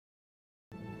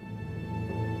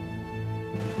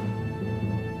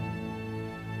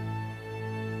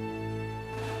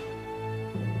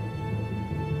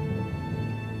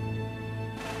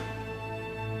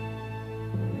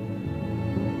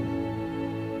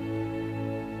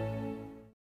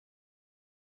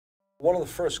One of the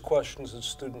first questions that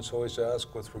students always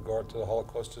ask with regard to the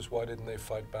Holocaust is, why didn't they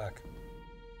fight back?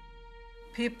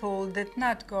 People did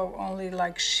not go only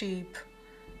like sheep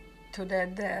to their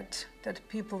death, that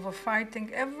people were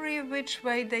fighting every which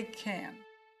way they can.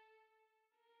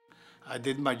 I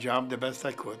did my job the best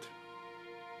I could.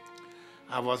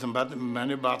 I was in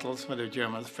many battles with the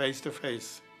Germans, face to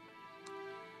face.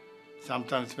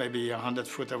 Sometimes maybe 100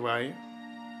 feet away.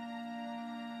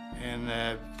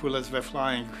 And bullets were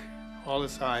flying all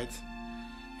sides.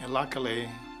 And luckily,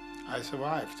 I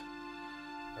survived.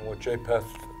 And what JPEF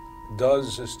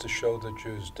does is to show that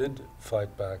Jews did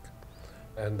fight back,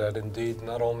 and that indeed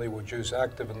not only were Jews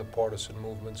active in the partisan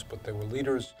movements, but they were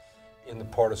leaders in the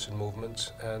partisan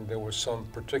movements, and there were some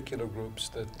particular groups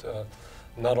that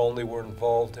not only were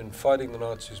involved in fighting the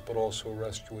Nazis, but also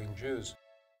rescuing Jews.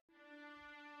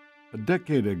 A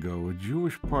decade ago, a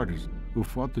Jewish partisan who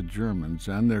fought the Germans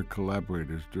and their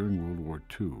collaborators during World War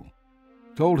II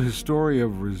told his story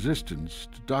of resistance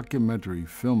to documentary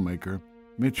filmmaker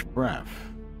Mitch Braff.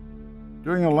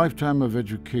 During a lifetime of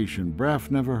education,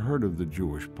 Braff never heard of the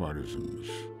Jewish partisans.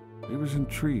 He was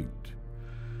intrigued.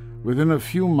 Within a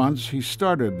few months, he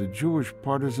started the Jewish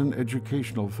Partisan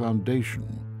Educational Foundation,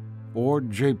 or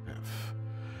JPEF,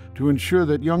 to ensure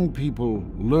that young people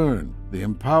learn the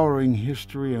empowering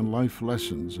history and life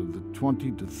lessons of the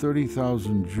 20,000 to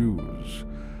 30,000 Jews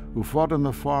who fought in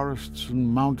the forests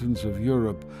and mountains of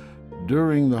Europe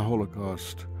during the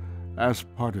Holocaust as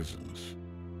partisans.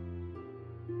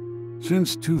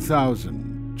 Since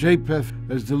 2000, JPEF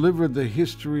has delivered the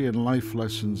history and life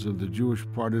lessons of the Jewish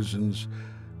partisans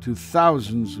to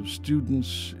thousands of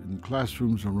students in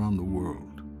classrooms around the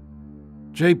world.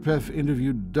 JPEF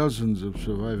interviewed dozens of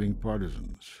surviving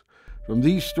partisans. From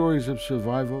these stories of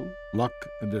survival, luck,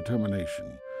 and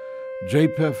determination,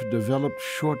 JPEF developed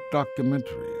short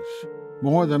documentaries,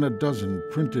 more than a dozen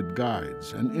printed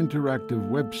guides, an interactive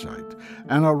website,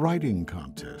 and a writing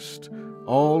contest,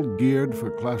 all geared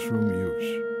for classroom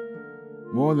use.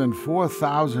 More than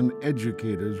 4,000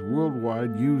 educators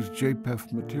worldwide use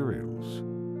JPEF materials,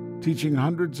 teaching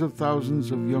hundreds of thousands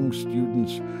of young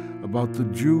students about the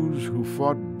Jews who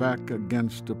fought back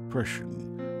against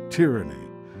oppression, tyranny,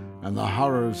 and the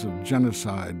horrors of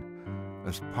genocide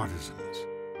as partisans.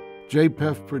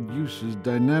 JPEF produces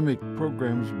dynamic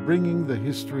programs bringing the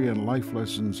history and life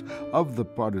lessons of the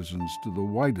partisans to the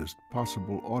widest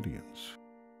possible audience.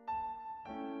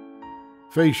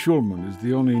 Faye Schulman is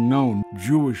the only known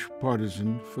Jewish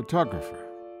partisan photographer.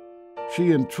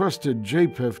 She entrusted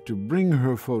JPEF to bring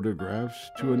her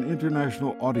photographs to an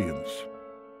international audience,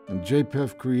 and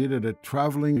JPEF created a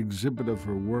traveling exhibit of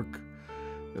her work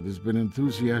that has been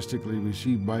enthusiastically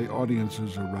received by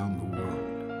audiences around the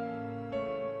world.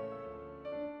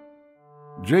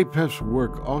 JPEF's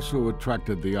work also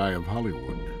attracted the eye of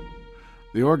Hollywood.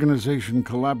 The organization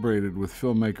collaborated with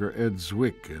filmmaker Ed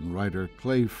Zwick and writer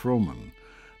Clay Froman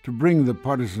to bring the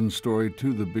partisan story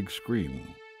to the big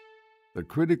screen. The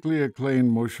critically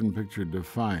acclaimed motion picture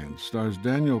Defiance stars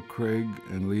Daniel Craig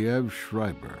and Liev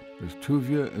Schreiber as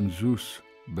Tuvia and Zeus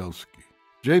Belsky.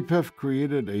 JPEF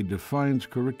created a Defiance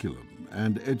curriculum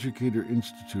and educator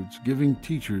institutes giving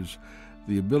teachers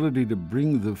the ability to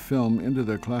bring the film into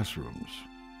their classrooms.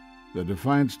 The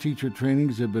Defiance teacher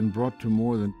trainings have been brought to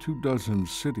more than 24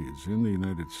 cities in the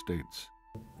United States.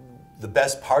 The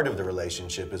best part of the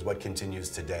relationship is what continues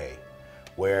today,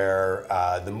 where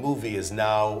the movie is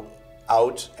now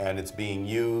out and it's being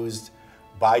used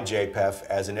by JPEF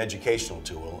as an educational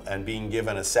tool and being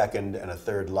given a second and a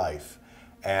third life.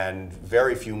 And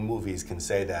very few movies can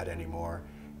say that anymore.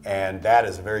 And that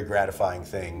is a very gratifying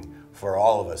thing for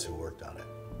all of us who worked on it.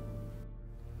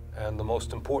 And the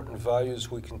most important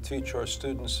values we can teach our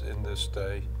students in this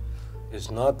day is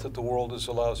not that the world is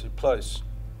a lousy place,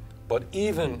 but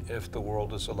even if the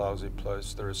world is a lousy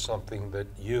place, there is something that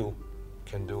you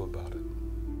can do about it.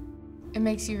 It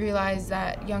makes you realize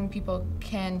that young people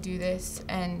can do this,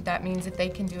 and that means if they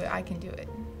can do it, I can do it.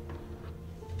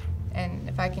 And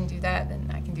if I can do that,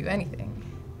 then I can do anything.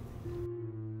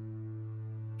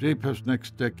 JPEF's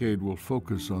next decade will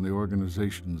focus on the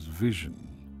organization's vision,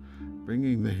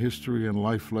 bringing the history and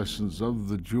life lessons of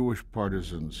the Jewish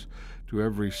partisans to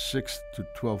every 6th to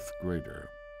 12th grader.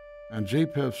 And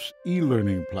JPEF's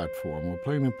e-learning platform will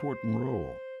play an important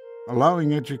role,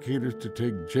 allowing educators to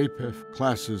take JPEF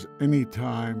classes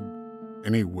anytime,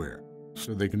 anywhere,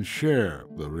 so they can share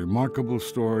the remarkable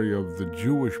story of the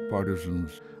Jewish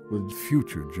partisans with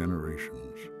future generations.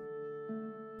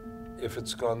 If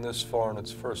it's gone this far in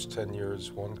its first 10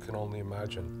 years, one can only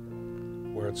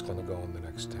imagine where it's going to go in the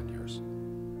next 10 years.